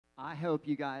I hope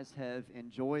you guys have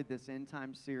enjoyed this end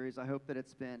time series. I hope that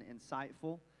it's been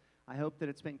insightful. I hope that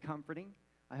it's been comforting.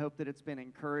 I hope that it's been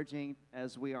encouraging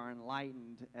as we are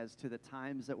enlightened as to the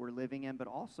times that we're living in, but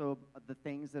also the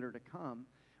things that are to come,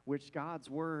 which God's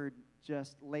Word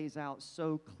just lays out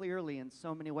so clearly in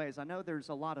so many ways. I know there's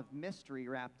a lot of mystery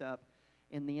wrapped up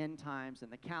in the end times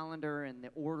and the calendar and the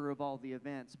order of all the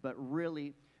events, but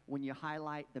really, when you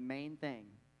highlight the main thing,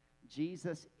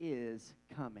 Jesus is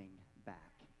coming back.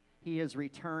 He is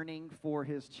returning for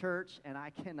His church, and I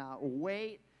cannot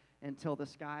wait until the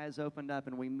sky is opened up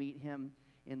and we meet Him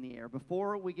in the air.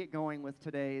 Before we get going with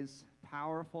today's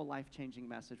powerful, life-changing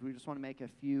message, we just want to make a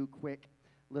few quick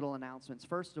little announcements.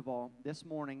 First of all, this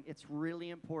morning, it's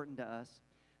really important to us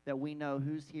that we know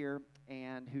who's here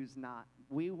and who's not.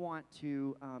 We want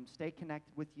to stay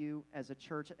connected with you as a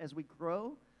church. As we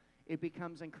grow, it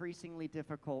becomes increasingly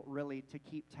difficult, really, to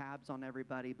keep tabs on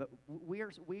everybody. But we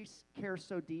care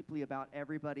so deeply about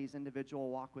everybody's individual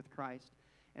walk with Christ,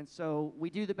 and so we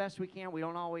do the best we can. We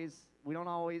don't always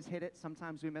hit it.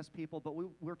 Sometimes we miss people, but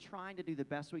we're trying to do the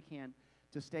best we can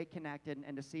to stay connected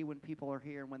and to see when people are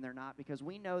here and when they're not, because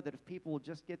we know that if people will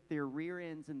just get their rear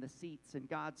ends in the seats in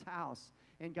God's house,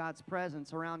 in God's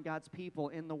presence, around God's people,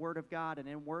 in the Word of God and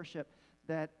in worship,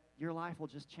 that your life will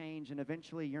just change, and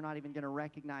eventually you're not even going to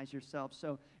recognize yourself.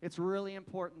 So it's really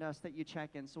important to us that you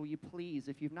check in. So will you please,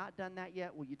 if you've not done that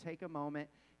yet, will you take a moment,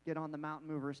 get on the Mountain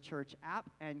Movers Church app,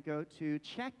 and go to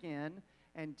check-in,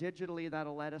 and digitally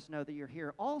that'll let us know that you're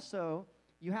here. Also,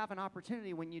 you have an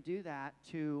opportunity when you do that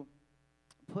to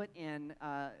put in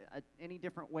any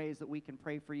different ways that we can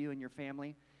pray for you and your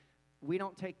family. We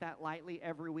don't take that lightly.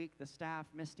 Every week, the staff,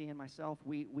 Misty and myself,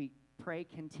 we pray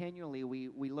continually.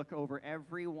 We look over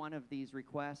every one of these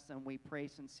requests, and we pray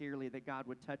sincerely that God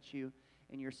would touch you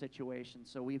in your situation.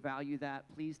 So we value that.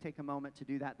 Please take a moment to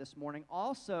do that this morning.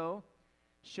 Also,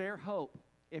 share hope.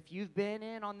 If you've been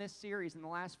in on this series in the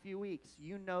last few weeks,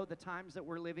 you know the times that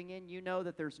we're living in. You know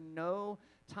that there's no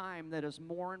time that is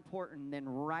more important than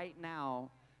right now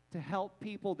to help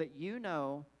people that you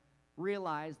know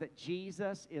realize that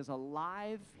Jesus is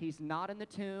alive. He's not in the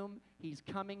tomb. He's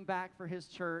coming back for His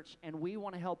church, and we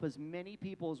want to help as many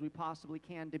people as we possibly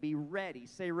can to be ready.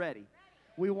 Say ready.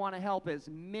 We want to help as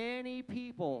many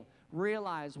people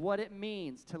realize what it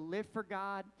means to live for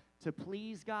God, to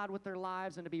please God with their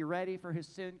lives, and to be ready for His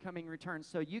soon coming return.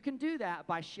 So you can do that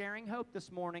by sharing hope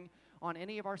this morning on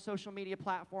any of our social media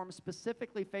platforms.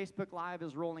 Specifically, Facebook Live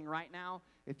is rolling right now.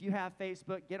 If you have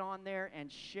Facebook, get on there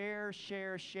and share.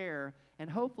 And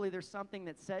hopefully there's something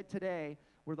that's said today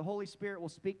where the Holy Spirit will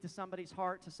speak to somebody's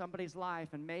heart, to somebody's life,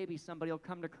 and maybe somebody will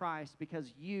come to Christ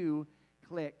because you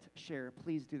clicked share.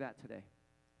 Please do that today.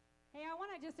 Hey, I want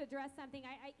to just address something.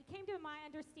 It came to my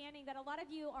understanding that a lot of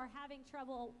you are having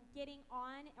trouble getting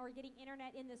on or getting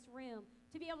internet in this room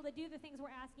to be able to do the things we're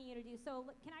asking you to do. So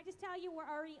can I just tell you, we're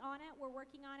already on it. We're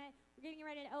working on it. We're getting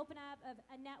ready to open up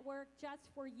a network just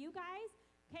for you guys.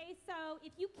 Okay, so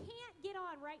if you can't get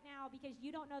on right now because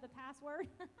you don't know the password,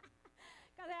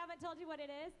 because I haven't told you what it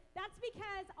is, that's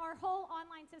because our whole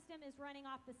online system is running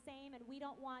off the same, and we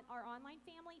don't want our online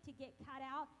family to get cut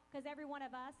out because every one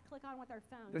of us click on with our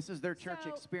phones. This is their church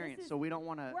experience, so we don't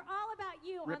want to we're all about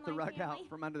you, rip the rug family. out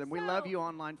from under them. We love you,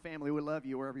 online family. We love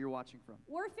you wherever you're watching from.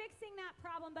 We're fixing that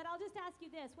problem, but I'll just ask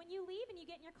you this. When you leave and you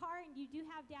get in your car and you do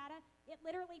have data, it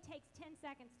literally takes 10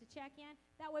 seconds to check in.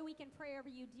 That way we can pray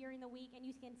over you during the week, and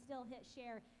you can still hit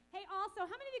share. Hey, also,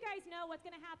 how many of you guys know what's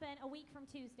going to happen a week from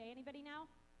Tuesday? Anybody know?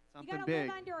 Something you got to big.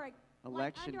 live under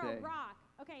Election a day. rock.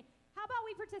 Okay, how about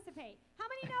we participate? How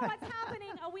many know what's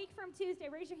happening a week from Tuesday?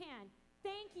 Raise your hand.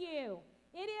 Thank you.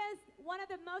 It is one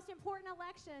of the most important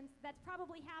elections that's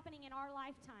probably happening in our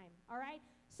lifetime, all right?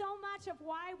 So much of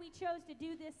why we chose to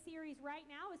do this series right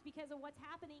now is because of what's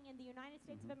happening in the United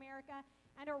States of America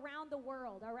and around the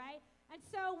world, all right? And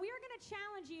so we're going to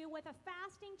challenge you with a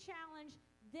fasting challenge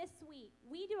this week.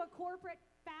 We do a corporate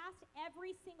fast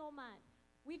every single month.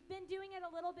 We've been doing it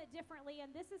a little bit differently,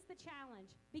 and this is the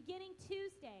challenge. Beginning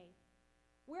Tuesday,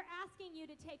 we're asking you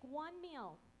to take one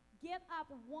meal, give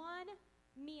up one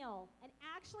meal, and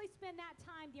actually spend that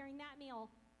time during that meal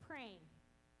praying,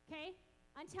 okay?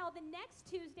 Until the next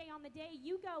Tuesday on the day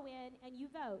you go in and you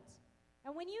vote.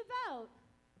 And when you vote,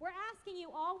 we're asking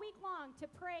you all week long to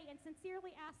pray and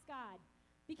sincerely ask God.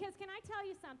 Because can I tell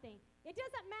you something? It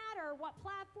doesn't matter what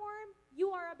platform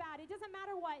you are about. It doesn't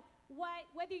matter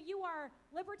whether you are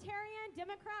Libertarian,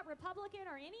 Democrat, Republican,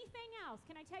 or anything else.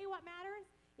 Can I tell you what matters?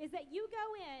 Is that you go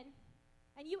in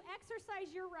and you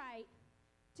exercise your right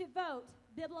to vote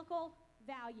biblical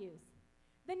values.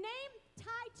 The name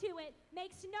tied to it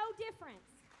makes no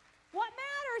difference. What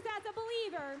matters as a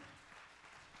believer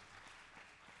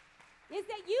is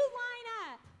that you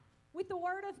line up with the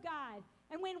Word of God.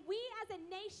 And when we as a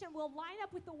nation will line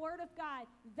up with the Word of God,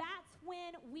 that's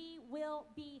when we will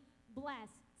be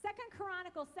blessed. 2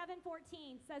 Chronicles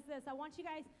 7:14 says this. I want you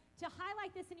guys to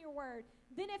highlight this in your word.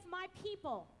 Then if my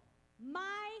people,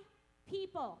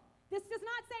 this does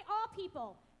not say all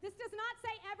people. This does not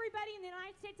say everybody in the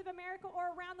United States of America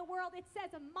or around the world. It says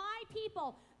my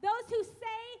people, those who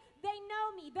say they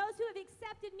know me, those who have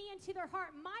accepted me into their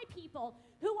heart, my people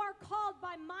who are called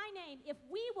by my name, if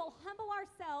we will humble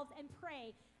ourselves and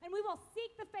pray, and we will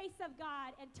seek the face of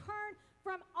God and turn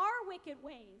from our wicked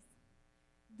ways,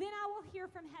 then I will hear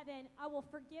from heaven, I will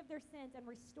forgive their sins and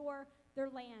restore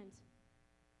their land.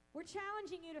 We're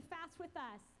challenging you to fast with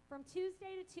us from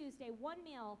Tuesday to Tuesday, one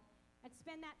meal, and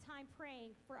spend that time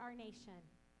praying for our nation.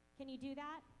 Can you do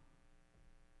that?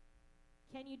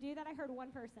 Can you do that? I heard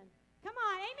one person. Come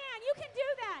on, amen. You can do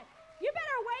that. You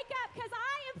better wake up because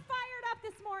I am fired up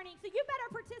this morning, so you better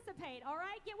participate, all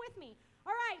right? Get with me.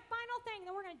 All right, final thing,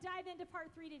 then we're going to dive into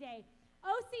part 3 today.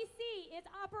 OCC is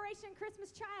Operation Christmas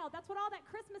Child. That's what all that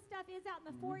Christmas stuff is out in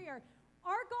the foyer.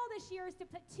 Our goal this year is to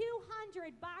put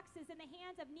 200 boxes in the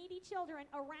hands of needy children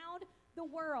around the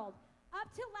world. Up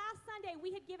to last Sunday,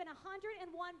 we had given 101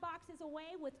 boxes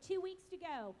away with 2 weeks to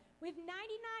go. We have 99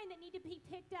 that need to be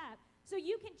picked up. So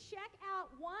you can check out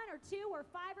 1 or 2 or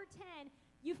 5 or 10.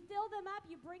 You fill them up,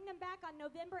 you bring them back on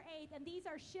November 8th, and these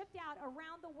are shipped out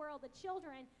around the world, the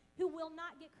children who will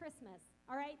not get Christmas,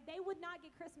 all right? They would not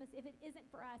get Christmas if it isn't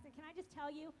for us. And can I just tell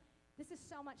you, this is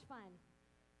so much fun.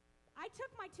 I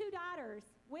took my 2 daughters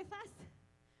with us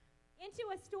into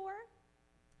a store,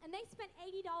 and they spent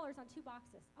 $80 on 2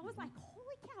 boxes. I was like,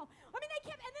 holy cow. I mean, they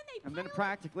kept, and then they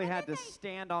practically had to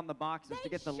stand on the boxes to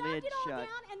get the lid shut. They shoved it all shut.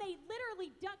 down, and they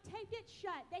literally duct taped it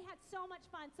shut. They had so much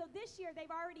fun. So this year,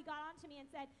 they've already got on to me and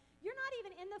said, you're not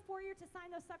even in the foyer to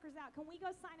sign those suckers out. Can we go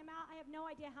sign them out? I have no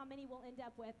idea how many we'll end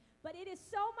up with. But it is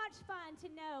so much fun to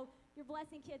know you're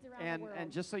blessing kids around the world.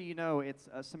 And just so you know, it's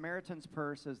Samaritan's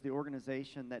Purse is the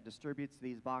organization that distributes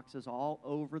these boxes all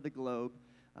over the globe.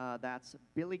 That's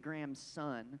Billy Graham's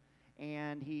son.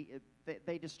 And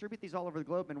they distribute these all over the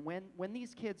globe. And when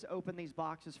these kids open these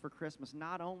boxes for Christmas,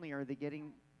 not only are they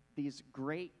getting these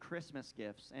great Christmas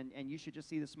gifts, and you should just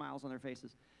see the smiles on their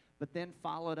faces, but then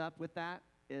followed up with that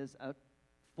is a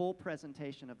full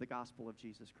presentation of the gospel of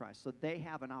Jesus Christ. So they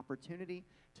have an opportunity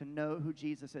to know who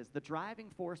Jesus is. The driving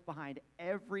force behind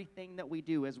everything that we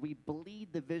do as we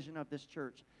bleed the vision of this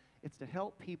church, it's to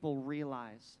help people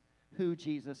realize who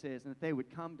Jesus is, and that they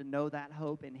would come to know that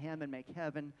hope in Him and make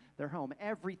heaven their home.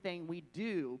 Everything we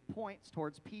do points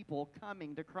towards people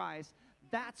coming to Christ.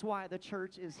 That's why the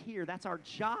church is here. That's our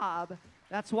job.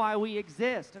 That's why we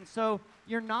exist. And so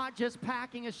you're not just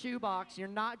packing a shoebox. You're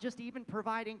not just even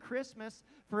providing Christmas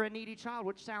for a needy child,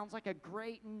 which sounds like a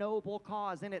great, noble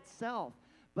cause in itself.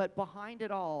 But behind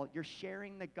it all, you're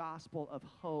sharing the gospel of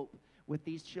hope with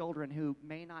these children who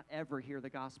may not ever hear the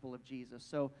gospel of Jesus.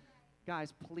 So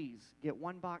guys, please get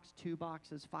 1 box, 2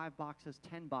 boxes, 5 boxes,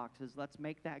 10 boxes. Let's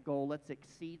make that goal. Let's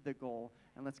exceed the goal,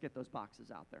 and let's get those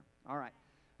boxes out there. All right.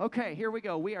 Okay, here we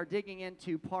go. We are digging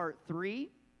into part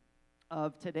 3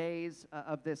 of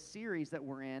of this series that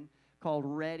we're in called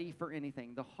Ready for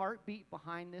Anything. The heartbeat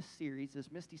behind this series,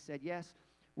 as Misty said, yes,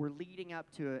 we're leading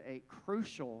up to a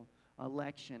crucial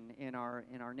election in our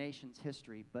nation's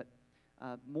history. But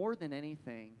more than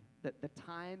anything, the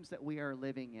times that we are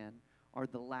living in are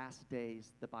the last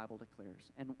days, the Bible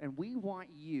declares. And we want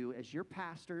you, as your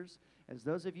pastors, as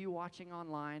those of you watching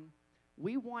online,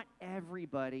 we want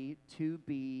everybody to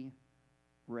be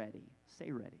ready.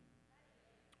 Say ready.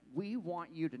 We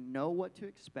want you to know what to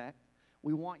expect.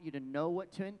 We want you to know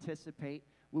what to anticipate.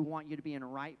 We want you to be in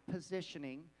right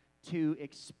positioning to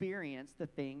experience the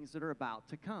things that are about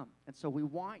to come. And so we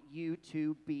want you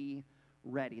to be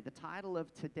ready. The title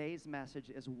of today's message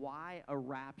is Why a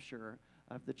Rapture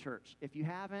of the Church. If you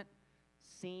haven't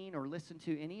seen or listened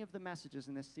to any of the messages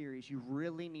in this series, you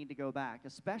really need to go back,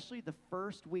 especially the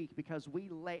first week, because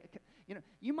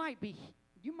you might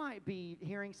be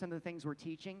hearing some of the things we're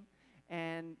teaching,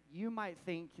 and you might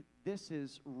think this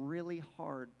is really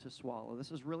hard to swallow.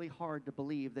 This is really hard to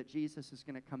believe that Jesus is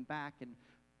going to come back and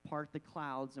part the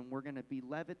clouds, and we're going to be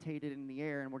levitated in the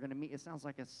air, and we're going to meet. It sounds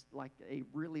like a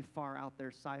really far out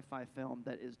there sci-fi film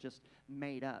that is just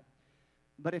made up.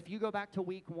 But if you go back to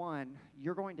week 1,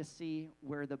 you're going to see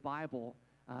where the Bible,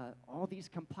 all these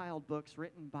compiled books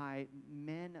written by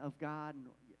men of God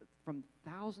from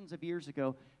thousands of years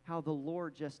ago, how the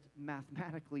Lord just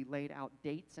mathematically laid out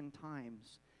dates and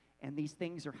times. And these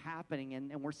things are happening,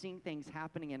 and we're seeing things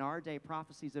happening in our day,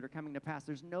 prophecies that are coming to pass.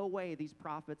 There's no way these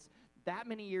prophets that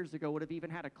many years ago would have even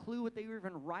had a clue what they were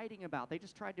even writing about. They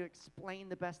just tried to explain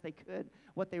the best they could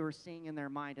what they were seeing in their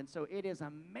mind. And so it is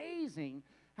amazing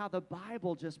how the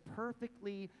Bible just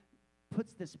perfectly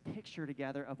puts this picture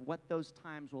together of what those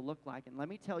times will look like. And let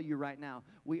me tell you right now,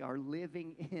 we are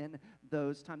living in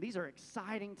those times. These are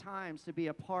exciting times to be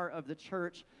a part of the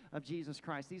church of Jesus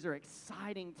Christ. These are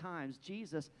exciting times.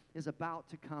 Jesus is about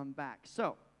to come back.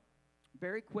 So,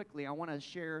 very quickly, I want to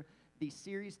share the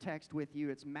series text with you.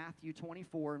 It's Matthew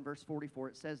 24 and verse 44.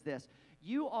 It says this,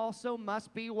 you also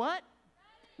must be what?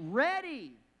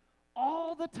 Ready.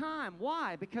 All the time.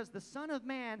 Why? Because the Son of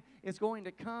Man is going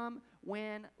to come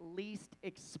when least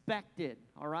expected,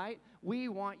 all right? We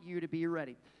want you to be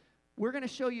ready. We're going to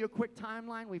show you a quick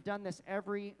timeline. We've done this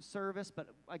every service, but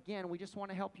again, we just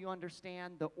want to help you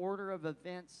understand the order of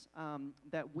events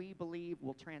that we believe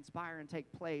will transpire and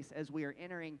take place as we are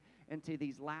entering into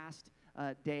these last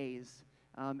days,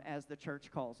 as the church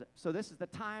calls it. So this is the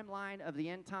timeline of the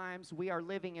end times. We are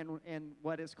living in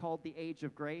what is called the age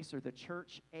of grace, or the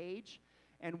church age.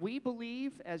 And we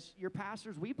believe, as your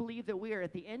pastors, we believe that we are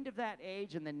at the end of that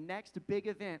age, and the next big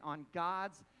event on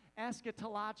God's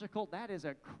eschatological, that is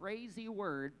a crazy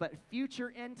word, but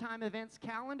future end time events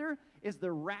calendar is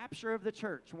the rapture of the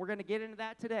church. And we're going to get into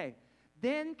that today.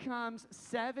 Then comes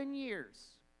 7 years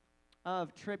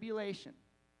of tribulation.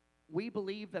 We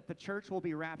believe that the church will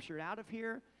be raptured out of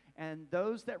here, and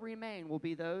those that remain will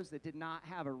be those that did not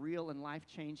have a real and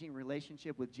life-changing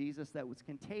relationship with Jesus that was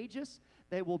contagious.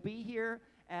 They will be here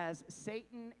as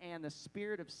Satan and the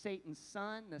spirit of Satan's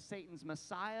son, the Satan's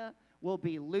Messiah, will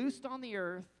be loosed on the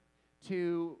earth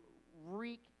to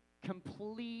wreak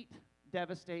complete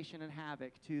devastation and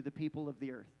havoc to the people of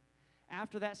the earth.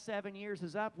 After that 7 years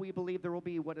is up, we believe there will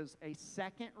be what is a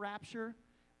second rapture,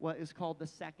 what is called the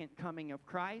second coming of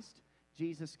Christ.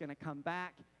 Jesus is going to come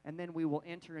back, and then we will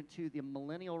enter into the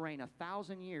millennial reign,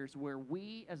 1,000 years, where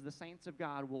we, as the saints of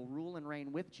God, will rule and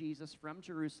reign with Jesus from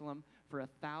Jerusalem for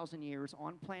 1,000 years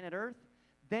on planet Earth.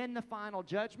 Then the final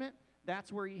judgment,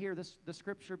 that's where you hear the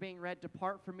scripture being read,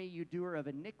 depart from me, you doer of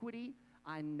iniquity.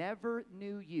 I never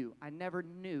knew you. I never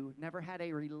had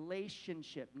a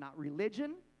relationship, not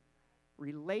religion,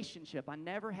 relationship. I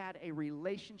never had a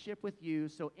relationship with you,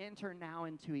 so enter now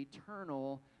into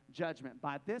eternal judgment.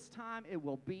 By this time, it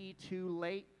will be too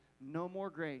late. No more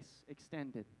grace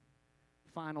extended.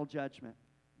 Final judgment.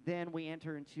 Then we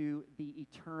enter into the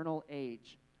eternal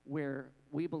age, where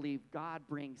we believe God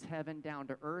brings heaven down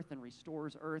to earth and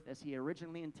restores earth as he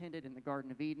originally intended in the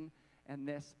Garden of Eden, and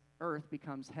this earth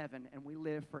becomes heaven, and we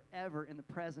live forever in the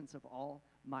presence of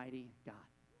Almighty God.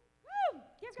 Woo!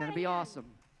 It's going to be awesome.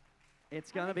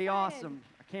 It's going to be awesome.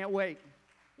 I can't wait.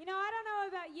 You know, I don't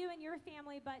know about you and your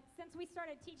family, but since we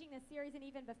started teaching this series and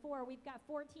even before, we've got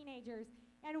 4 teenagers,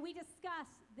 and we discuss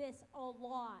this a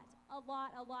lot.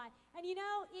 And you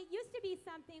know, it used to be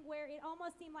something where it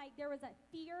almost seemed like there was a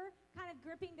fear kind of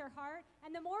gripping their heart,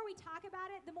 and the more we talk about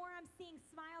it, the more I'm seeing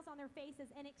smiles on their faces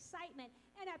and excitement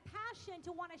and a passion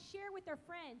to want to share with their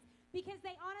friends, because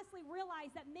they honestly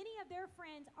realize that many of their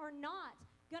friends are not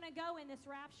going to go in this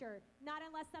rapture, not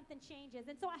unless something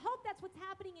changes. And so I hope that's what's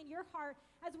happening in your heart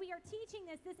as we are teaching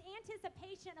this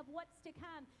anticipation of what's to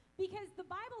come, because the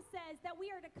Bible says that we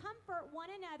are to comfort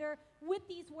one another with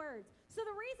these words. So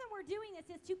the reason we're doing this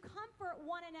is to comfort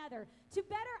one another, to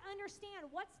better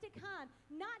understand what's to come,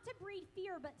 not to breed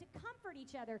fear, but to comfort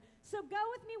each other. So go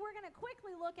with me. We're going to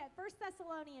quickly look at 1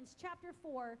 Thessalonians chapter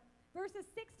 4,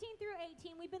 verses 16 through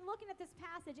 18. We've been looking at this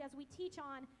passage as we teach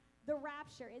on the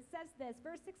rapture. It says this,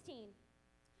 verse 16.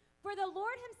 For the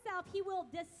Lord himself, he will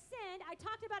descend. I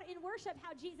talked about in worship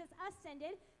how Jesus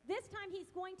ascended. This time he's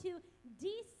going to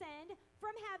descend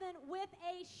from heaven with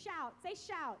a shout. Say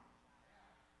shout.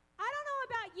 I don't know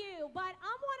about you, but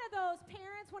I'm one of those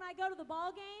parents when I go to the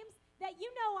ball games that you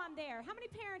know I'm there. How many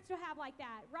parents do have like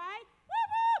that, right? Woo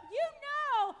woo! You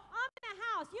know I'm in the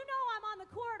house. You know I'm on the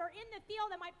court or in the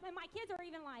field, and my kids are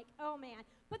even like, oh man.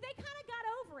 But they kind of got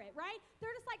over it, right?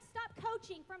 They're just like, stop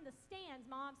coaching from the stands,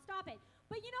 Mom. Stop it.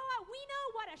 But you know what? We know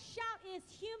what a shout is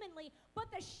humanly, but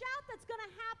the shout that's going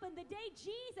to happen the day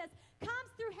Jesus comes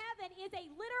through heaven is a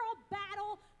literal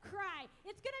battle cry.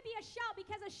 It's going to be a shout,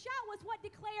 because a shout was what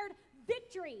declared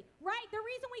victory, right? The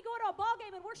reason we go to a ball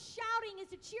game and we're shouting is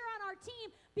to cheer on our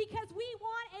team, because we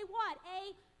want a what?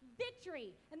 A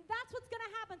victory. And that's what's going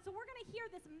to happen. So we're going to hear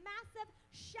this massive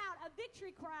shout, a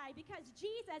victory cry, because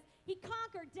Jesus, he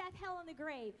conquered death, hell, and the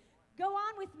grave. Go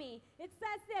on with me. It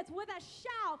says this, with a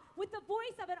shout, with the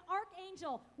voice of an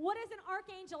archangel. What is an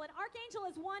archangel? An archangel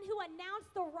is one who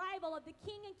announced the arrival of the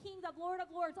King and Kings of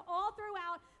Lords all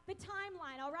throughout the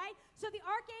timeline, all right? So the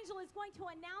archangel is going to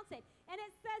announce it. And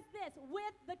it says this,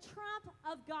 with the trump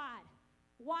of God.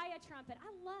 Why a trumpet? I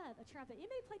love a trumpet.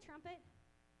 Anybody play trumpet?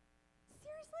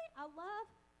 Seriously? I love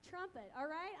trumpet, all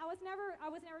right? I was never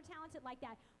talented like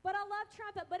that. But I love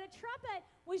trumpet. But a trumpet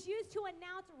was used to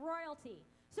announce royalty.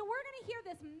 So we're going to hear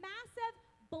this massive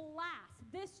blast,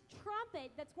 this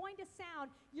trumpet that's going to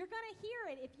sound. You're going to hear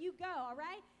it if you go, all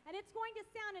right? And it's going to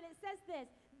sound, and it says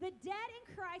this, the dead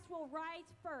in Christ will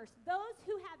rise first. Those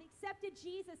who have accepted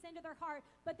Jesus into their heart,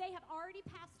 but they have already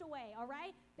passed away, all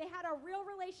right? They had a real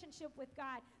relationship with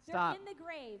God. They're in the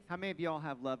grave. How many of y'all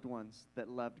have loved ones that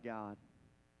loved God?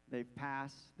 They've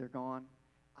passed, they're gone.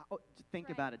 Think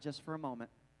about it just for a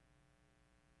moment.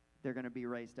 They're going to be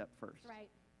raised up first. Right.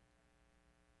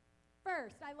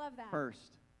 First, I love that.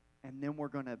 First. And then we're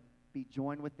going to be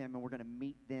joined with them, and we're going to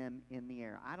meet them in the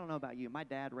air. I don't know about you. My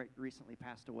dad recently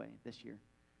passed away this year.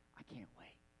 I can't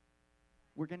wait.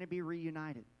 We're going to be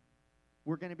reunited.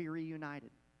 We're going to be reunited.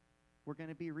 We're going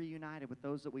to be reunited with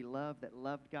those that we love, that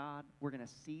loved God. We're going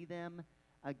to see them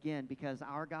again because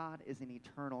our God is an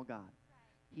eternal God.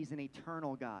 He's an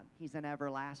eternal God. He's an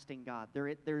everlasting God.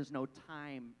 There's no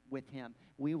time with him.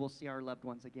 We will see our loved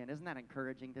ones again. Isn't that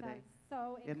encouraging today? That's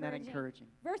so encouraging. Isn't that encouraging?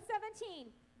 Verse 17,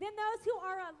 then those who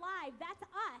are alive, that's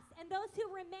us, and those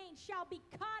who remain shall be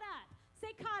caught up.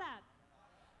 Say caught up.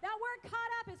 That word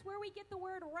caught up is where we get the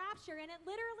word rapture, and it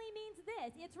literally means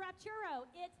this. It's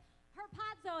rapturo. It's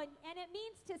harpazo, and it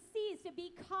means to seize, to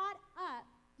be caught up.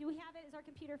 Do we have it? Is our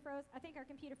computer froze? I think our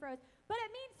computer froze. But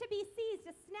it means to be seized,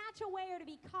 to snatch away, or to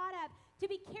be caught up, to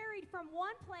be carried from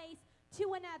one place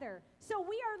to another. So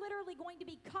we are literally going to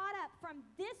be caught up from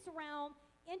this realm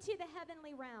into the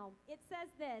heavenly realm. It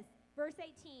says this, verse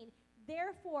 18,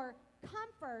 therefore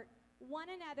comfort one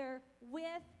another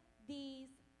with these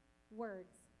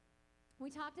words. We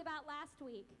talked about last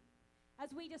week as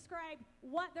we described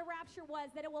what the rapture was,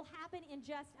 that it will happen in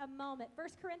just a moment. 1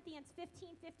 Corinthians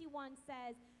 15:51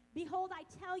 says, behold, I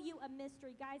tell you a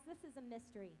mystery. Guys, this is a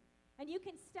mystery. And you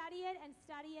can study it and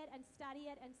study it and study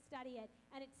it and study it,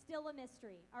 and it's still a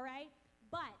mystery, all right?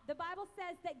 But the Bible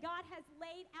says that God has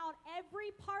laid out every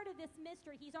part of this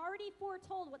mystery. He's already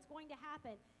foretold what's going to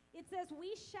happen. It says,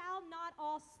 we shall not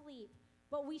all sleep,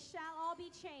 but we shall all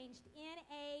be changed in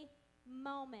a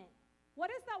moment. What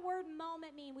does that word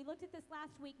moment mean? We looked at this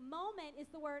last week. Moment is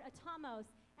the word atomos,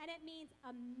 and it means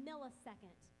a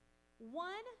millisecond.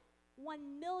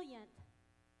 1/1,000,000th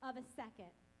of a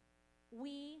second.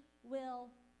 We will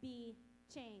be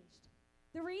changed.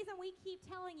 The reason we keep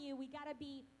telling you we got to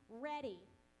be ready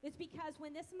is because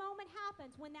when this moment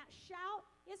happens, when that shout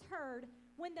is heard,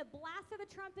 when the blast of the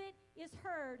trumpet is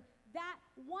heard, that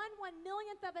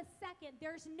 1/1,000,000th of a second,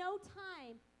 there's no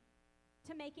time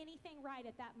to make anything right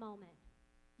at that moment.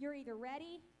 You're either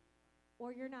ready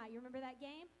or you're not. You remember that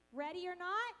game? Ready or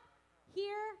not?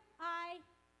 Here I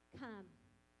come.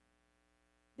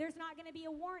 There's not going to be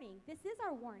a warning. This is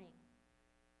our warning.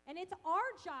 And it's our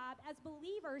job as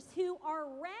believers who are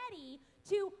ready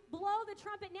to blow the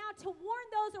trumpet now to warn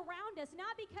those around us,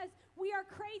 not because we are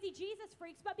crazy Jesus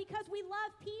freaks, but because we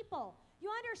love people. You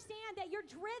understand that you're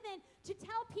driven to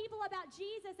tell people about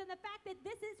Jesus and the fact that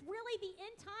this is really the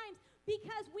end times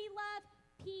because we love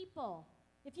people.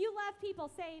 If you love people,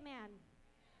 say amen.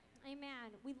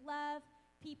 Amen. We love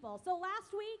people. So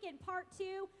last week in part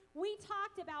 2, we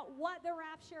talked about what the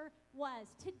rapture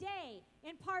was. Today,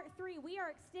 in part 3, we are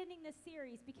extending this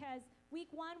series because week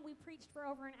 1, we preached for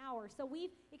over an hour. So we've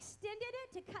extended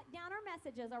it to cut down our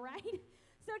messages, all right?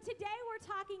 So today we're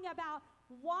talking about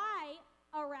why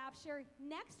a rapture.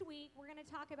 Next week, we're going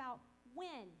to talk about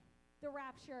when the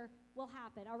rapture will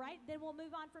happen, all right? Then we'll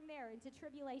move on from there into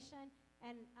tribulation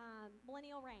and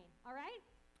millennial reign, all right?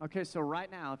 Okay, so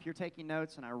right now, if you're taking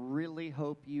notes, and I really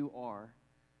hope you are,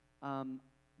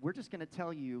 we're just going to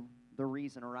tell you the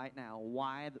reason right now,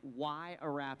 why a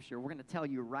rapture. We're going to tell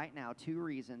you right now 2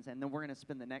 reasons, and then we're going to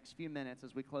spend the next few minutes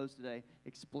as we close today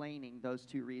explaining those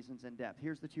 2 reasons in depth.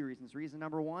 Here's the 2 reasons. Reason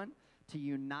number 1, to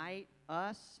unite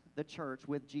us, the church,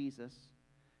 with Jesus,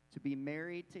 to be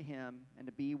married to him, and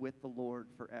to be with the Lord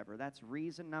forever. That's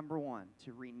reason number 1,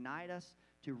 to reunite us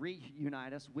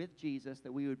with Jesus,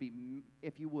 that we would be,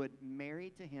 if you would,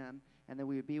 married to him, and that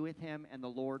we would be with him and the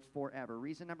Lord forever.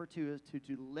 Reason number 2 is to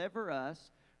deliver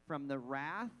us from the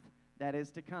wrath that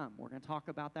is to come. We're going to talk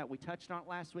about that. We touched on it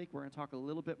last week. We're going to talk a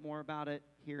little bit more about it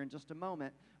here in just a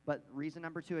moment. But reason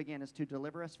number 2, again, is to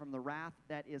deliver us from the wrath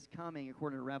that is coming,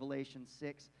 according to Revelation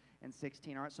 6 and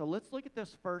 16. All right, so let's look at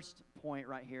this first point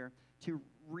right here, to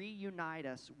reunite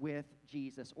us with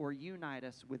Jesus, or unite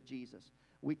us with Jesus.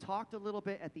 We talked a little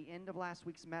bit at the end of last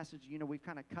week's message. You know, we've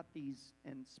kind of cut these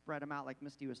and spread them out like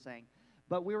Misty was saying.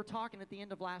 But we were talking at the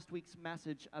end of last week's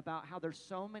message about how there's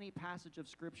so many passages of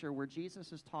Scripture where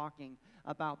Jesus is talking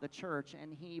about the church,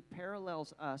 and he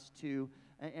parallels us to,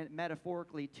 and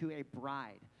metaphorically, to a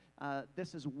bride.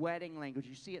 This is wedding language.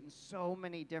 You see it in so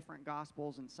many different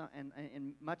Gospels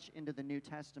and much into the New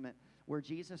Testament, where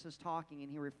Jesus is talking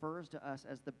and he refers to us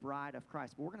as the bride of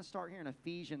Christ. But we're going to start here in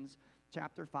Ephesians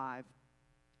chapter 5.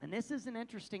 And this is an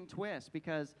interesting twist,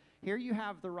 because here you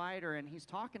have the writer, and he's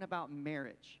talking about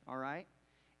marriage, all right?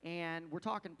 And we're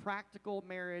talking practical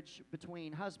marriage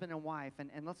between husband and wife.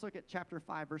 And let's look at chapter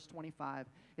 5, verse 25.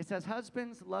 It says,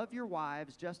 "Husbands, love your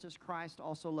wives, just as Christ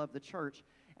also loved the church,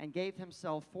 and gave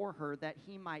himself for her, that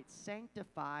he might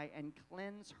sanctify and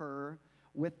cleanse her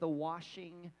with the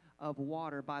washing of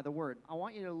water by the word." I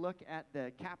want you to look at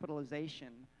the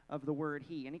capitalization of the word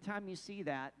he. Anytime you see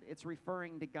that, it's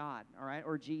referring to God, all right,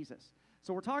 or Jesus.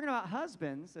 So we're talking about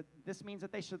husbands. This means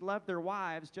that they should love their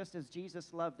wives just as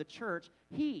Jesus loved the church.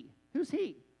 He, who's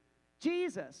he?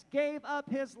 Jesus gave up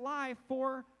his life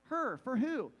for her. For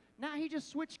who? Now he just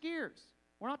switched gears.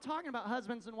 We're not talking about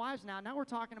husbands and wives now. Now we're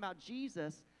talking about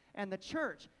Jesus and the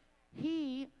church.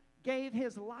 He gave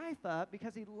his life up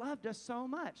because he loved us so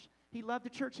much. He loved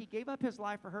the church. He gave up his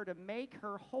life for her to make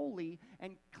her holy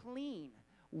and clean,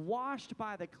 washed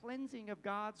by the cleansing of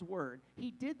God's word.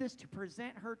 He did this to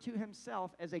present her to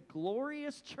himself as a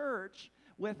glorious church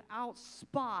without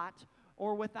spot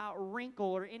or without wrinkle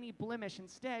or any blemish.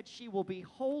 Instead, she will be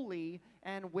holy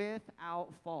and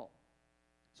without fault.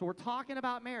 So we're talking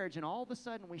about marriage, and all of a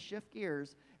sudden we shift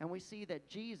gears and we see that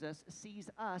Jesus sees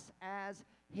us as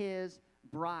his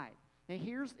bride. Now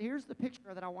here's the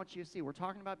picture that I want you to see. We're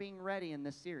talking about being ready in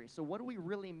this series. So what do we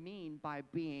really mean by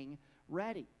being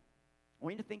ready? I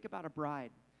want you to think about a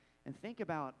bride and think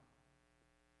about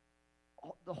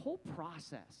the whole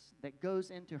process that goes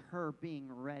into her being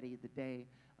ready the day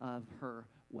of her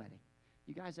wedding.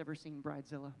 You guys ever seen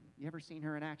Bridezilla? You ever seen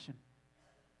her in action?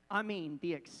 I mean,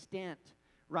 the extent,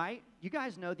 right? You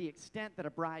guys know the extent that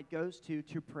a bride goes to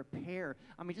prepare.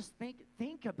 I mean, just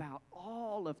think about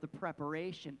all of the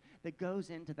preparation that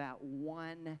goes into that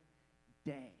one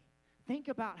day. Think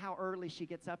about how early she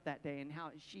gets up that day and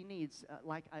how she needs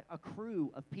like a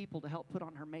crew of people to help put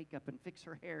on her makeup and fix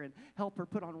her hair and help her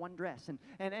put on one dress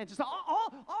and just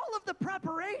all of the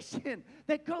preparation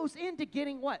that goes into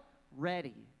getting what?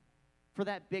 Ready for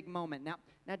that big moment. Now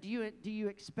do you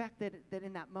expect that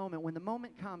in that moment, when the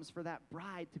moment comes for that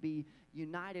bride to be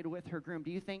united with her groom,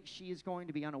 do you think she is going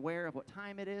to be unaware of what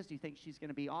time it is? Do you think she's going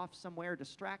to be off somewhere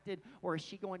distracted? Or is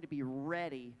she going to be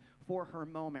ready for her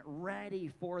moment, ready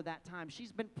for that time?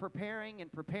 She's been preparing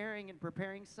and preparing and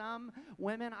preparing. Some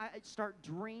women, I start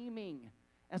dreaming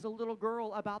as a little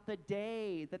girl about the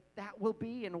day that will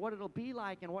be and what it'll be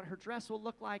like and what her dress will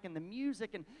look like and the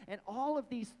music and all of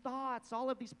these thoughts, all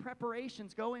of these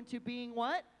preparations go into being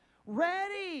what?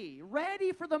 Ready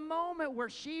for the moment where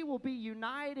she will be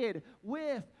united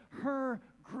with her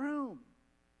groom.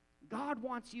 God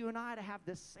wants you and I to have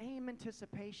the same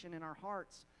anticipation in our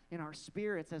hearts, in our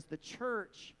spirits as the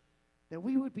church, that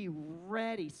we would be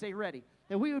ready, say ready,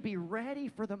 that we would be ready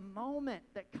for the moment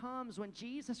that comes when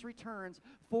Jesus returns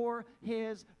for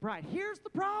his bride. Here's the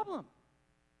problem,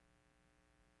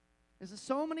 is that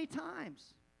so many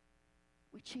times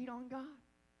we cheat on God.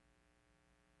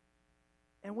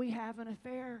 And we have an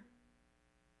affair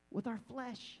with our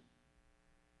flesh.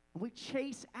 And we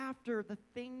chase after the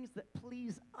things that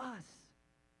please us.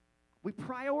 We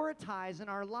prioritize in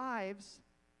our lives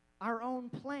our own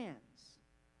plans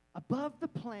above the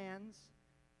plans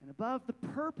and above the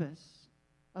purpose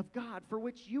of God for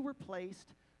which you were placed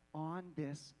on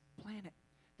this planet.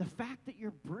 The fact that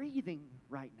you're breathing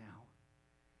right now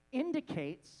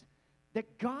indicates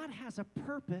that God has a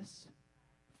purpose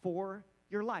for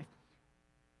your life.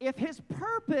 If his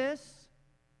purpose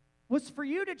was for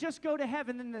you to just go to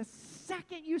heaven, then the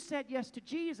second you said yes to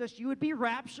Jesus, you would be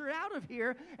raptured out of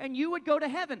here and you would go to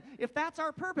heaven. If that's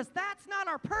our purpose, that's not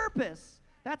our purpose.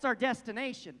 That's our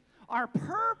destination. Our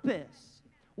purpose,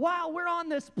 while we're on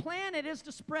this planet, is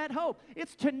to spread hope.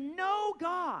 It's to know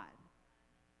God,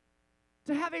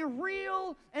 to have a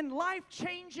real and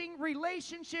life-changing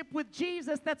relationship with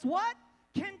Jesus that's what?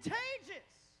 Contagious.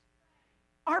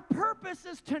 Our purpose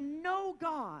is to know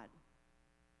God,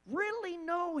 really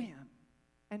know him,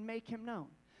 and make him known.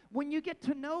 When you get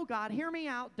to know God, hear me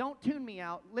out, don't tune me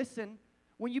out, listen.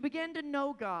 When you begin to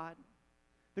know God,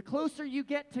 the closer you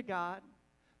get to God,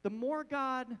 the more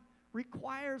God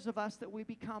requires of us that we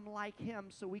become like him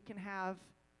so we can have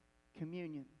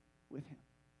communion with him.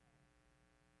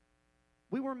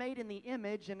 We were made in the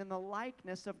image and in the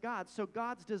likeness of God. So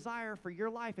God's desire for your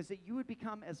life is that you would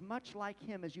become as much like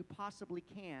him as you possibly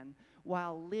can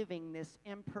while living this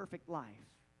imperfect life.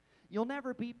 You'll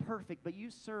never be perfect, but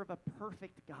you serve a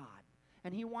perfect God.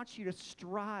 And he wants you to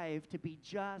strive to be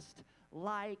just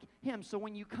like him. So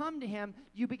when you come to him,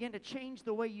 you begin to change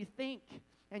the way you think.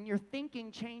 And your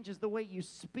thinking changes the way you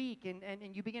speak, and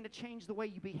you begin to change the way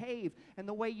you behave and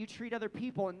the way you treat other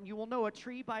people, and you will know a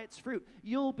tree by its fruit.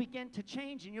 You'll begin to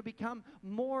change, and you'll become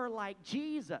more like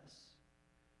Jesus.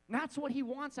 And that's what he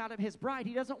wants out of his bride.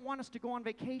 He doesn't want us to go on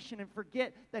vacation and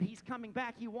forget that he's coming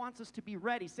back. He wants us to be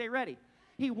ready. Say ready.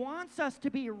 He wants us to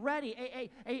be ready,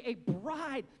 a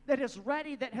bride that is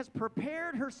ready, that has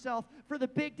prepared herself for the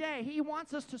big day. He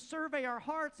wants us to survey our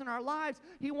hearts and our lives.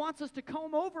 He wants us to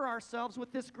comb over ourselves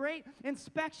with this great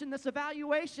inspection, this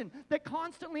evaluation that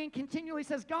constantly and continually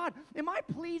says, God, am I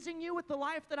pleasing you with the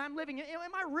life that I'm living?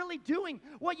 Am I really doing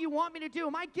what you want me to do?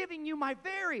 Am I giving you my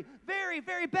very, very,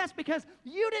 very best? Because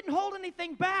you didn't hold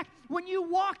anything back when you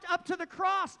walked up to the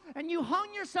cross and you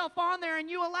hung yourself on there and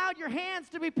you allowed your hands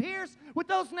to be pierced with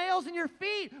those nails in your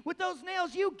feet. With those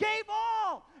nails, you gave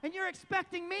all. And you're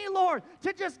expecting me, Lord,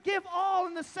 to just give all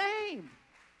in the same.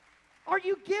 Are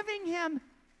you giving him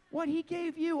what he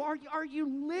gave you? Are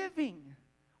you living?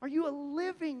 Are you a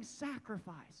living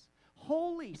sacrifice?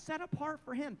 Holy, set apart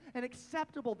for him, and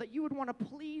acceptable, that you would want to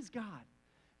please God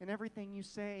in everything you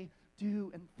say, do,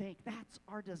 and think. That's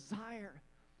our desire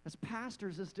as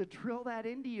pastors, is to drill that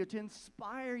into you, to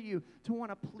inspire you to want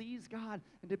to please God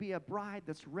and to be a bride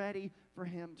that's ready for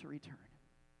him to return.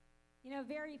 You know,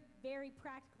 very, very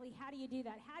practically, how do you do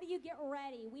that? How do you get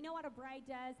ready? We know what a bride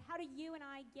does. How do you and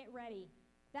I get ready?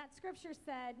 That scripture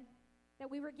said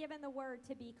that we were given the word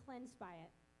to be cleansed by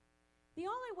it. The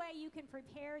only way you can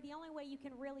prepare, the only way you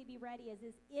can really be ready is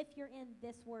if you're in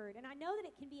this word. And I know that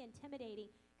it can be intimidating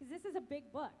because this is a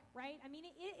big book, right? I mean,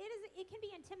 it can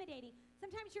be intimidating.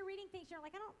 Sometimes you're reading things, you're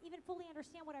like, I don't even fully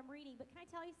understand what I'm reading. But can I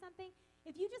tell you something?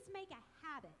 If you just make a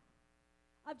habit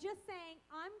of just saying,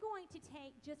 I'm going to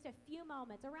take just a few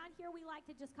moments. Around here, we like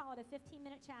to just call it a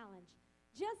 15-minute challenge.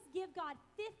 Just give God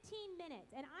 15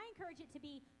 minutes. And I encourage it to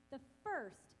be the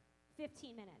first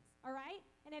 15 minutes, all right?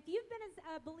 And if you've been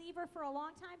a believer for a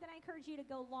long time, then I encourage you to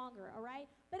go longer, all right?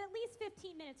 But at least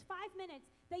 15 minutes, 5 minutes,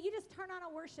 that you just turn on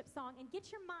a worship song and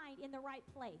get your mind in the right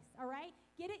place, all right?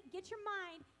 Get your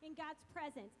mind in God's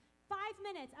presence. 5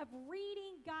 minutes of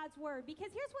reading God's word. Because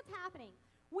here's what's happening.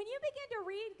 When you begin to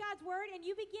read God's word and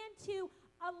you begin to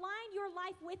align your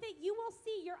life with it, you will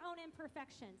see your own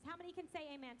imperfections. How many can say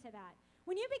amen to that?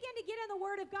 When you begin to get in the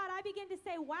word of God, I begin to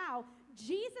say, wow,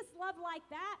 Jesus loved like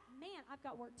that. Man, I've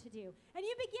got work to do. And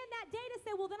you begin that day to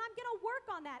say, well, then I'm going to work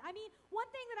on that. I mean, one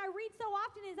thing that I read so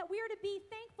often is that we are to be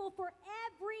thankful for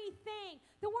everything,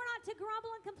 that we're not to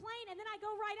grumble and complain. And then I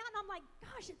go right out and I'm like,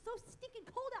 gosh, it's so stinking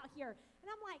cold out here. And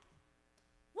I'm like,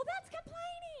 well, that's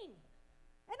complaining.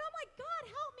 And I'm like, God,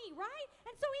 help me, right?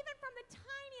 And so even from the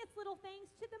tiniest little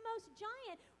things to the most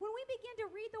giant, when we begin to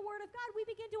read the word of God, we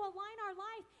begin to align our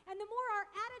life. And the more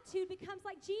our attitude becomes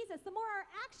like Jesus, the more our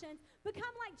actions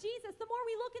become like Jesus, the more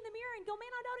we look in the mirror and go, man,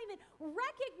 I don't even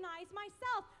recognize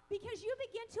myself, because you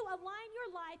begin to align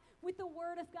your life with the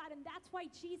word of God. And that's why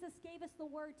Jesus gave us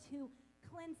the word to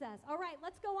cleanse us. All right,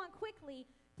 let's go on quickly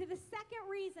to the second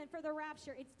reason for the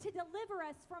rapture. It's to deliver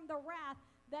us from the wrath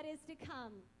that is to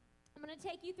come. I'm going to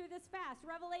take you through this fast.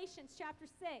 Revelations chapter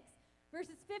 6,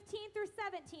 verses 15 through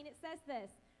 17, it says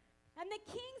this. And the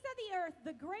kings of the earth,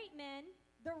 the great men,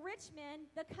 the rich men,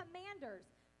 the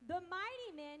commanders, the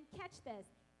mighty men, catch this,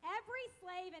 every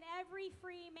slave and every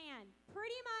free man,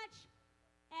 pretty much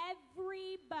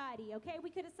everybody, okay?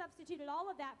 We could have substituted all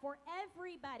of that for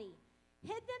everybody,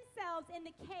 hid themselves in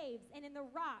the caves and in the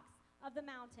rocks of the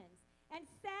mountains, and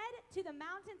said to the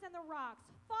mountains and the rocks,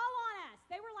 fall on us.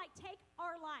 They were like, take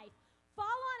our life. Fall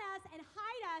on us and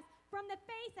hide us from the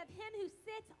face of him who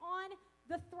sits on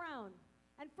the throne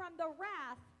and from the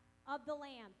wrath of the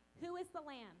Lamb. Who is the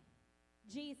Lamb?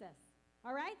 Jesus.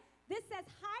 All right? This says,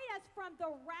 hide us from the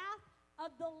wrath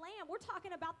of the Lamb. We're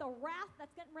talking about the wrath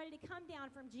that's getting ready to come down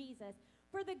from Jesus.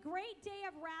 For the great day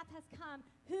of wrath has come.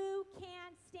 Who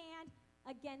can stand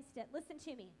against it? Listen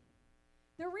to me.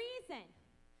 The reason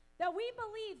that we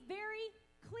believe very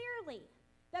clearly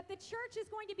that the church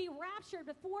is going to be raptured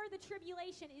before the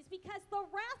tribulation is because the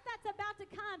wrath that's about to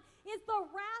come is the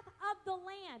wrath of the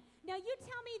Lamb. Now you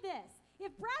tell me this.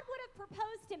 if Brad would have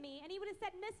proposed to me and he would have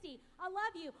said, Misty, I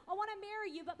love you, I want to marry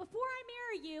you, but before I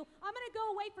marry you, I'm going to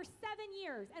go away for 7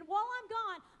 years. And while I'm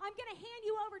gone, I'm going to hand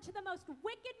you over to the most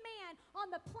wicked man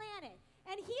on the planet.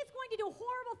 And he's going to do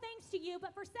horrible things to you,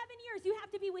 but for 7 years you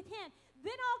have to be with him.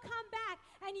 Then I'll come back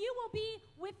and you will be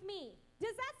with me.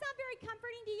 Does that sound very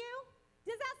comforting to you?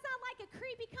 Does that sound like a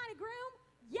creepy kind of groom?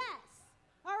 Yes.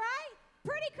 All right? I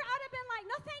would have been like,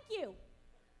 no, thank you.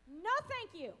 No,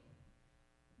 thank you.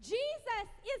 Jesus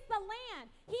is the Lamb.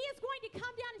 He is going to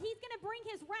come down and he's going to bring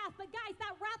his wrath. But guys,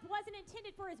 that wrath wasn't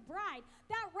intended for his bride.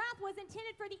 That wrath was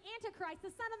intended for the Antichrist,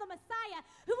 the son of the Messiah,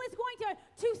 who is going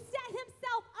to set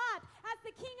himself up as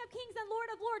the King of Kings and Lord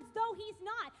of Lords, though he's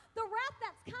not. The wrath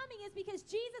that's coming is because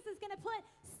Jesus is going to put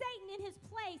Satan in his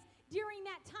place during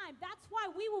that time. That's why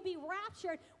we will be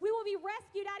raptured. We will be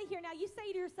rescued out of here. Now you say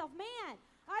to yourself, man,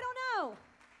 I don't know.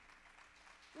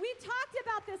 We talked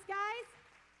about this, guys.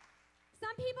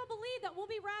 Some people believe that we'll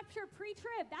be raptured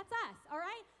pre-trib. That's us, all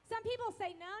right? Some people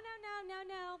say, no.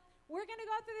 We're going to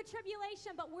go through the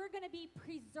tribulation, but we're going to be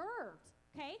preserved,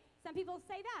 okay? Some people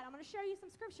say that. I'm going to show you some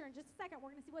scripture in just a second.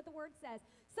 We're going to see what the word says.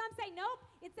 Some say, nope,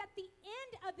 it's at the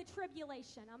end of the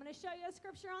tribulation. I'm going to show you a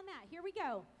scripture on that. Here we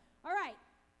go. All right.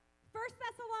 1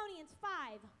 Thessalonians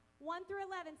 5, 1 through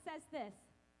 11 says this.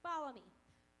 Follow me.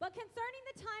 But concerning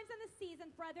the times and the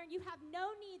seasons, brethren, you have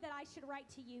no need that I should write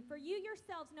to you, for you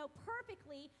yourselves know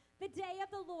perfectly the day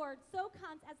of the Lord so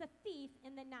comes as a thief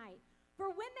in the night. For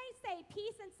when they say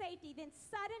peace and safety, then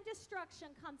sudden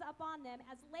destruction comes upon them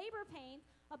as labor pains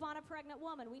upon a pregnant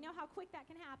woman. We know how quick that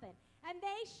can happen. And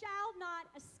they shall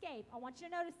not escape. I want you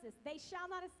to notice this. They shall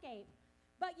not escape.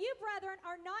 But you, brethren,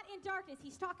 are not in darkness.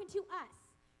 He's talking to us.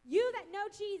 You that know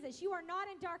Jesus, you are not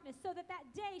in darkness, so that that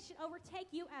day should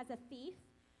overtake you as a thief.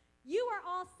 You are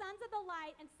all sons of the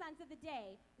light and sons of the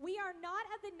day. We are not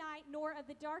of the night nor of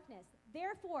the darkness.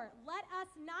 Therefore, let us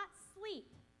not sleep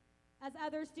as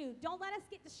others do. Don't let us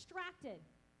get distracted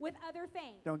with other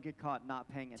things. Don't get caught not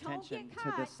paying attention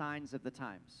to the signs of the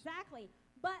times. Exactly.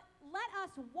 But let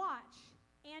us watch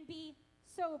and be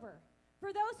sober.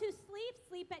 For those who sleep,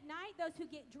 sleep at night. Those who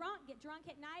get drunk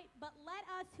at night. But let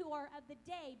us who are of the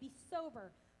day be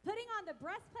sober, putting on the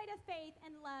breastplate of faith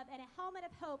and love and a helmet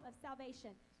of hope of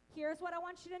salvation. Here's what I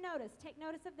want you to notice. Take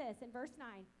notice of this in verse 9.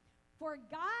 For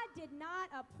God did not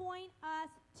appoint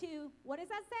us to, what does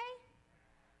that say?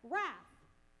 Wrath.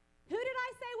 Who did I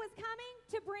say was coming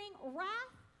to bring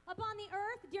wrath upon the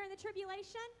earth during the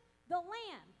tribulation? The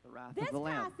Lamb. The wrath of the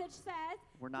Lamb. This passage says,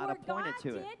 we're not appointed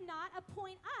to it. God did not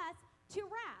appoint us to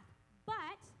wrath,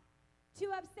 but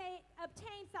to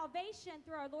obtain salvation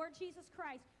through our Lord Jesus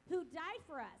Christ, who died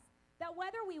for us, that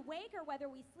whether we wake or whether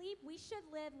we sleep, we should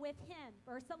live with him.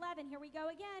 Verse 11, here we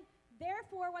go again.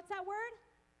 Therefore, what's that word?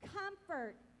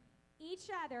 Comfort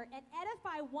each other and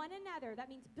edify one another. That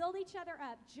means build each other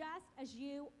up, just as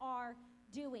you are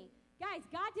doing. Guys,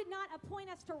 God did not appoint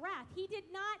us to wrath. He did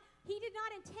not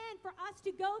intend for us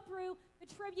to go through the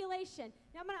tribulation.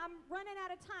 Now, I'm running out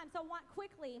of time, so I want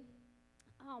quickly.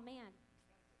 Oh, man.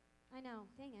 I know.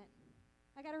 Dang it.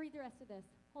 I got to read the rest of this.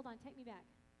 Hold on. Take me back.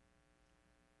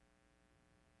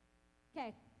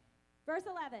 Okay, verse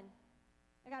 11.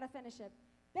 I got to finish it.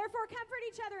 Therefore, comfort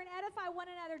each other and edify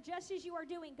one another just as you are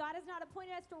doing. God has not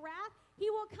appointed us to wrath. He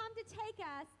will come to take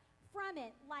us from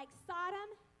it like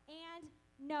Sodom and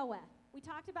Noah. We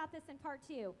talked about this in part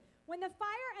 2. When the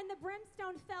fire and the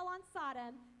brimstone fell on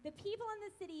Sodom, the people in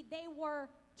the city, they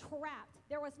were trapped.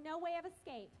 There was no way of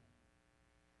escape.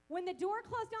 When the door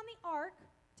closed on the ark,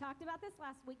 talked about this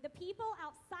last week, the people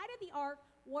outside of the ark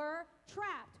were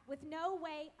trapped with no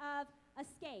way of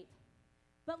escape.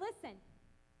 But listen,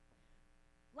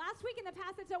 last week in the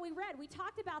passage that we read, we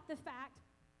talked about the fact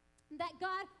that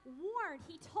God warned,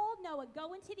 he told Noah,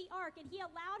 go into the ark, and he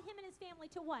allowed him and his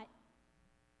family to what?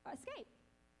 Escape.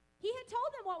 He had told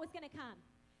them what was going to come.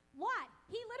 Lot,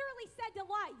 he literally said to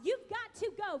Lot, you've got to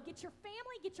go. Get your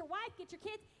family, get your wife, get your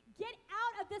kids, get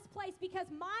out of this place because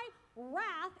my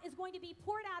wrath is going to be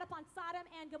poured out upon Sodom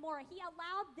and Gomorrah. He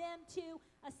allowed them to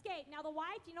escape. Now the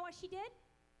wife, do you know what she did?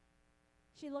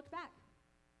 She looked back.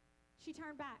 She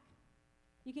turned back.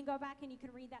 You can go back and you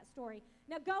can read that story.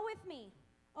 Now go with me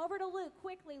over to Luke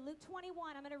quickly, Luke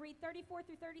 21. I'm going to read 34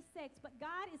 through 36. But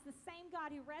God is the same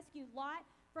God who rescued Lot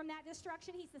from that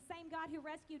destruction. He's the same God who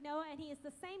rescued Noah, and he is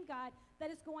the same God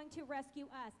that is going to rescue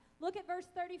us. Look at verse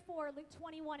 34, Luke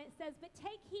 21. It says, but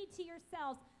take heed to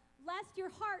yourselves, lest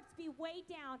your hearts be weighed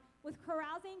down with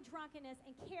carousing, drunkenness,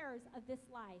 and cares of this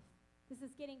life. This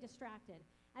is getting distracted.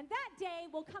 And that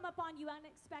day will come upon you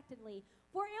unexpectedly,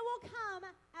 for it will come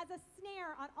as a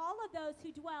snare on all of those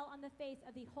who dwell on the face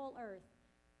of the whole earth.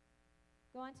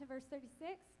 Go on to verse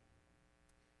 36.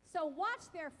 So watch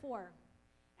therefore,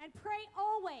 and pray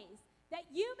always, that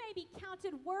you may be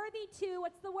counted worthy to,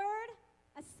 what's the word?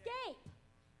 Escape.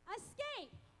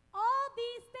 Escape all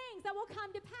these things that will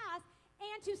come to pass,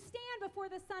 and to stand before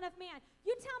the Son of Man.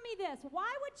 You tell me this,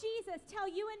 why would Jesus tell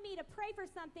you and me to pray for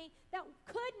something that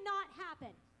could not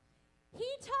happen? He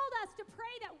told us to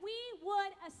pray that we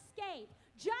would escape.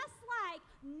 Just like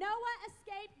Noah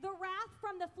escaped the wrath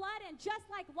from the flood, and just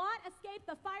like Lot escaped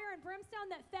the fire and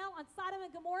brimstone that fell on Sodom and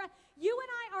Gomorrah, you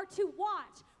and I are to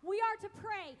watch. We are to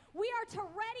pray. We are to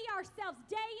ready ourselves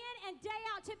day in and day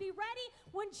out to be ready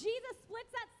when Jesus splits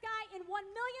that sky in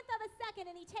 1/1,000,000 of a second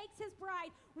and he takes his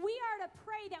bride. We are to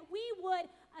pray that we would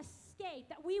escape,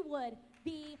 that we would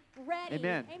be ready.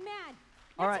 Amen. Amen.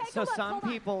 All Now right, take so a look. some Hold on.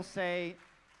 people say,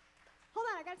 Hold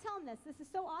on, I got to tell them this. This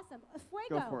is so awesome.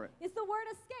 Fuego Go for it. is the word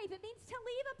escape. It means to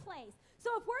leave a place. So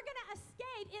if we're going to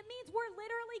escape, it means we're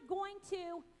literally going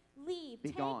to leave. Be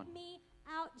Take gone. me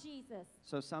out, Jesus.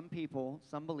 so some people,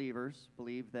 some believers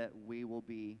believe that we will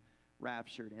be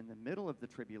raptured in the middle of the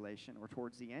tribulation or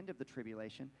towards the end of the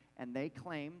tribulation, and they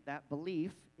claim that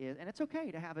belief is, and it's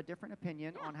okay to have a different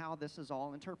opinion on how this is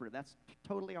all interpreted. That's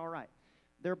totally all right.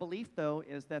 Their belief, though,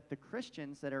 is that the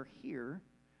Christians that are here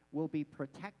will be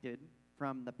protected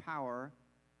from the power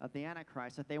of the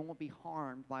Antichrist, that they won't be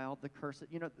harmed by all the curses.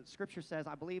 You know, the Scripture says,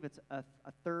 I believe it's a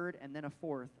third and then a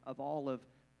fourth of all of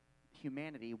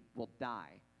humanity will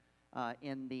die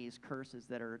in these curses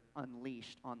that are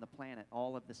unleashed on the planet.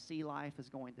 All of the sea life is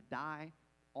going to die.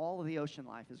 All of the ocean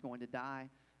life is going to die.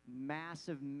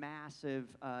 Massive, massive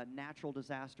natural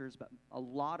disasters, but a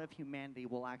lot of humanity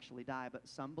will actually die. But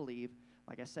some believe,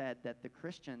 like I said, that the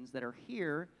Christians that are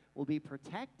here will be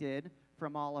protected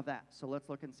from all of that. So let's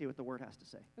look and see what the Word has to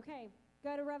say. Okay,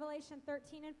 go to Revelation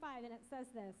 13:5, and it says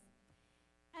this.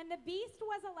 And the beast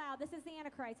was allowed, this is the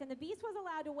Antichrist, and the beast was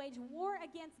allowed to wage war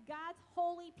against God's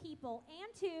holy people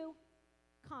and to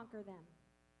conquer them.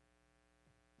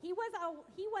 He was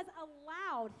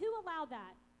allowed. Who allowed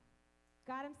that?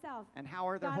 God himself. And how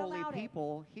are the God holy allowed it.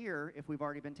 people here if we've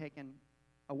already been taken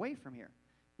away from here?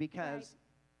 Because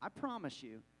I promise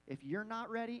you, if you're not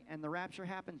ready and the rapture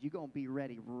happens, you're going to be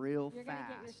ready real You're going to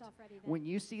fast. get yourself ready then. When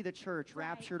you see the church Right.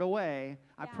 raptured away,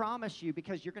 I Yeah. promise you,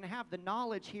 because you're going to have the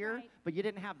knowledge here, Right. but you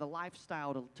didn't have the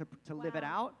lifestyle to live it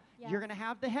Wow. out. Yes. You're going to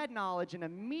have the head knowledge, and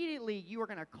immediately you are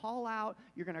going to call out,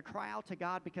 you're going to cry out to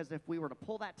God, because if we were to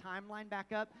pull that timeline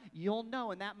back up, you'll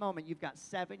know in that moment you've got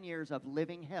 7 years of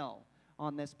living hell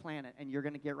on this planet, and you're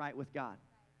going to get right with God.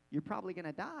 You're probably going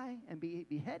to die and be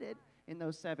beheaded in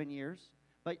those 7 years.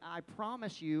 But I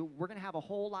promise you, we're going to have a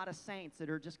whole lot of saints that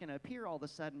are just going to appear all of a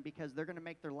sudden because they're going to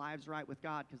make their lives right with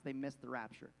God because they missed the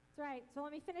rapture. That's right. So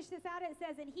let me finish this out. It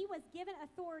says, and he was given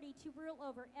authority to rule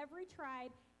over every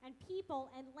tribe and people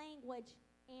and language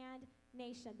and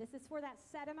nation. This is for that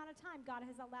set amount of time God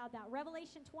has allowed that.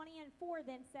 Revelation 20:4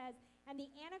 then says, and the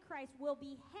Antichrist will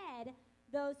behead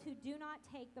those who do not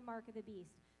take the mark of the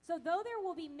beast. So though there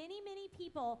will be many, many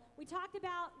people, we talked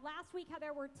about last week how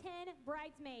there were 10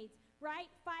 bridesmaids, right?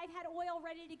 5 had oil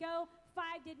ready to go,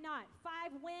 5 did not.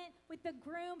 5 went with the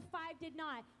groom, 5 did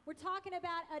not. We're talking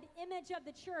about an image of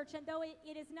the church, and though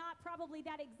it is not probably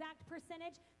that exact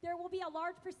percentage, there will be a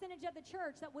large percentage of the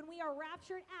church that when we are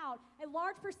raptured out, a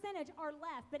large percentage are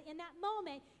left. But in that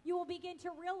moment, you will begin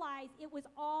to realize it was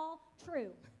all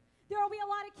true. There will be a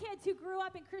lot of kids who grew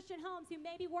up in Christian homes who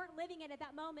maybe weren't living it at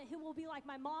that moment, who will be like,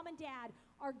 my mom and dad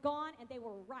are gone, and they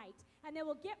were right. And they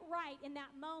will get right in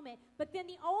that moment. But then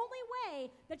the only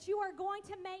way that you are going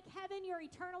to make heaven your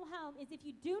eternal home is if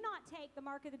you do not take the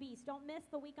mark of the beast. Don't miss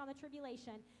the week on the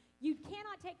tribulation. You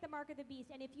cannot take the mark of the beast.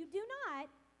 And if you do not,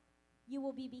 you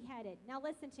will be beheaded. Now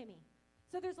listen to me.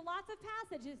 So there's lots of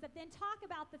passages that then talk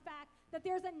about the fact that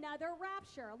there's another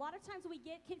rapture. A lot of times we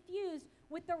get confused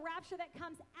with the rapture that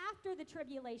comes after the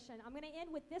tribulation. I'm going to end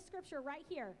with this scripture right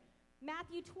here.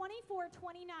 Matthew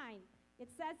 24:29. It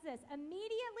says this,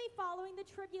 immediately following the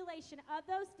tribulation of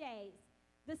those days,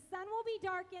 the sun will be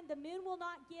darkened, the moon will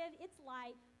not give its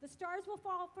light, the stars will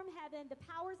fall from heaven, the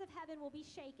powers of heaven will be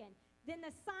shaken. Then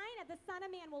the sign of the Son of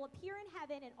Man will appear in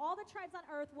heaven, and all the tribes on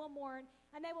earth will mourn,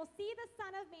 and they will see the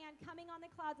Son of Man coming on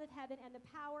the clouds of heaven in the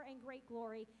power and great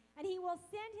glory. And he will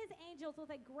send his angels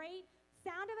with a great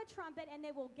sound of a trumpet, and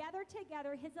they will gather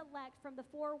together his elect from the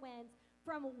four winds,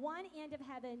 from one end of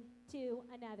heaven to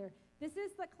another. This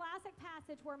is the classic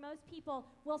passage where most people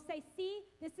will say, see,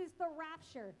 this is the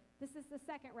rapture. This is the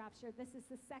second rapture. This is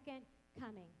the second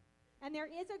coming. And there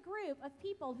is a group of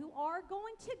people who are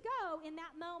going to go in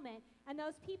that moment, and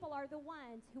those people are the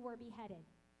ones who were beheaded.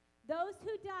 Those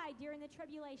who died during the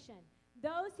tribulation,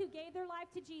 those who gave their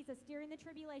life to Jesus during the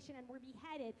tribulation and were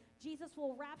beheaded, Jesus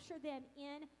will rapture them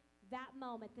in that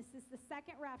moment. This is the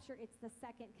second rapture. It's the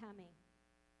second coming.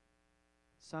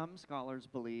 Some scholars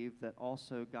believe that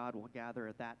also God will gather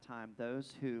at that time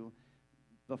those who,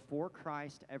 before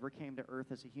Christ ever came to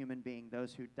earth as a human being,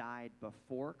 those who died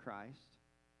before Christ,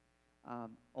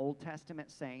 Old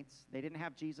Testament saints. They didn't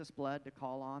have Jesus' blood to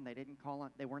call on.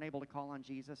 They weren't able to call on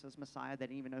Jesus as Messiah. They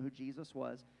didn't even know who Jesus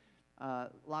was. A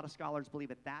lot of scholars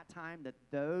believe at that time that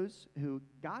those who,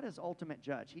 God is ultimate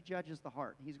judge. He judges the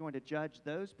heart. He's going to judge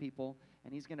those people,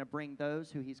 and he's going to bring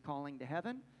those who he's calling to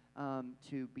heaven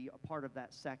to be a part of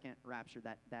that second rapture,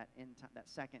 that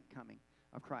second coming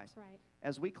of Christ. Right.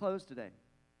 As we close today,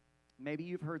 maybe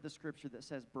you've heard the scripture that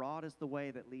says, broad is the way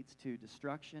that leads to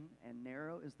destruction, and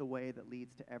narrow is the way that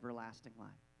leads to everlasting life.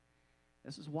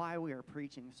 This is why we are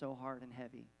preaching so hard and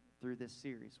heavy through this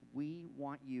series. We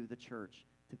want you, the church,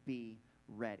 to be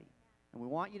ready. And we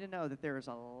want you to know that there is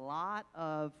a lot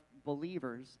of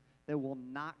believers that will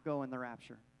not go in the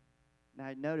rapture.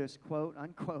 Now, notice, quote,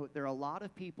 unquote, there are a lot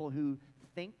of people who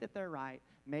think that they're right,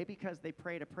 maybe because they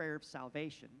prayed a prayer of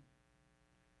salvation,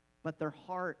 but their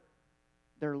heart,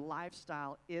 their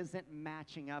lifestyle isn't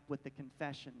matching up with the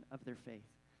confession of their faith.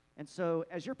 And so,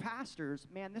 as your pastors,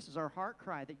 man, this is our heart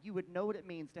cry, that you would know what it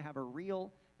means to have a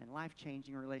real and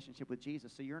life-changing relationship with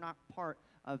Jesus. So you're not part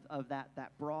of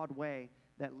that broad way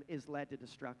that is led to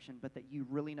destruction, but that you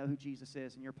really know who Jesus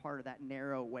is, and you're part of that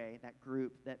narrow way, that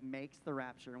group that makes the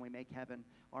rapture, and we make heaven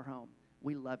our home.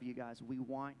 We love you guys. We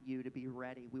want you to be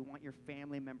ready. We want your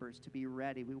family members to be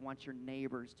ready. We want your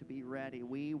neighbors to be ready.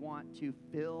 We want to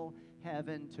fill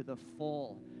heaven to the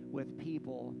full with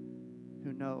people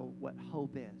who know what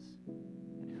hope is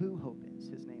and who hope is.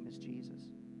 His name is Jesus.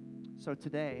 So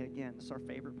today, again, this is our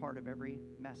favorite part of every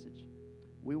message.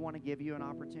 We want to give you an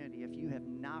opportunity. If you have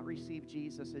not received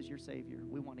Jesus as your Savior,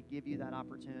 we want to give you that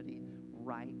opportunity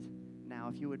right now.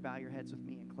 If you would bow your heads with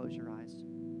me and close your eyes.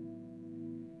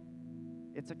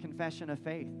 It's a confession of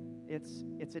faith.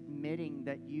 It's admitting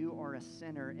that you are a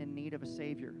sinner in need of a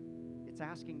Savior. It's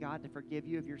asking God to forgive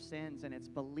you of your sins, and it's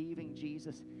believing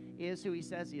Jesus is who he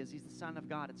says he is. He's the Son of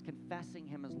God. It's confessing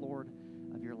him as Lord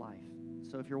of your life.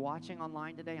 So if you're watching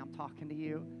online today, I'm talking to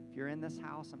you. If you're in this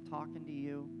house, I'm talking to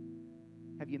you.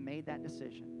 Have you made that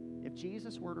decision? If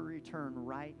Jesus were to return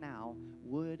right now,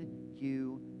 would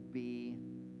you be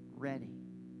ready?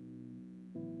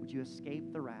 Would you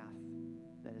escape the wrath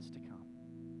that is to come?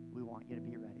 We want you to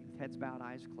be ready. With heads bowed,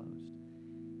 eyes closed.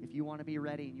 If you want to be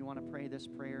ready and you want to pray this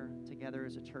prayer together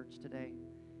as a church today,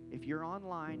 if you're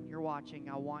online, you're watching,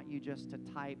 I want you just to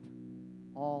type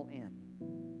all in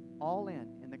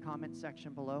the comment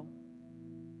section below.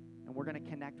 And we're going to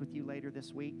connect with you later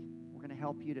this week. We're going to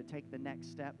help you to take the next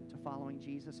step to following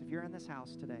Jesus. If you're in this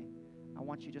house today, I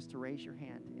want you just to raise your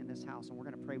hand in this house, and we're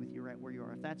going to pray with you right where you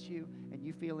are. If that's you and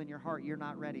you feel in your heart you're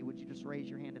not ready, would you just raise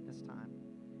your hand at this time?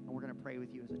 And we're going to pray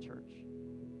with you as a church.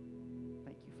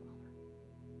 Thank you, Father.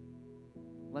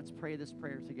 Let's pray this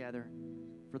prayer together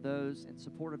for those, in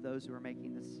support of those who are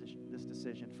making this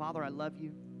decision. Father, I love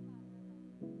you.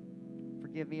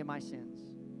 Forgive me of my sins.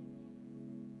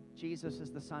 Jesus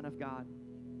is the Son of God.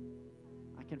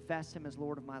 I confess him as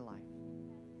Lord of my life.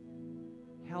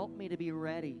 Help me to be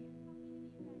ready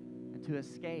and to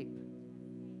escape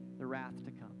the wrath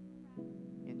to come.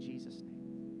 In Jesus' name.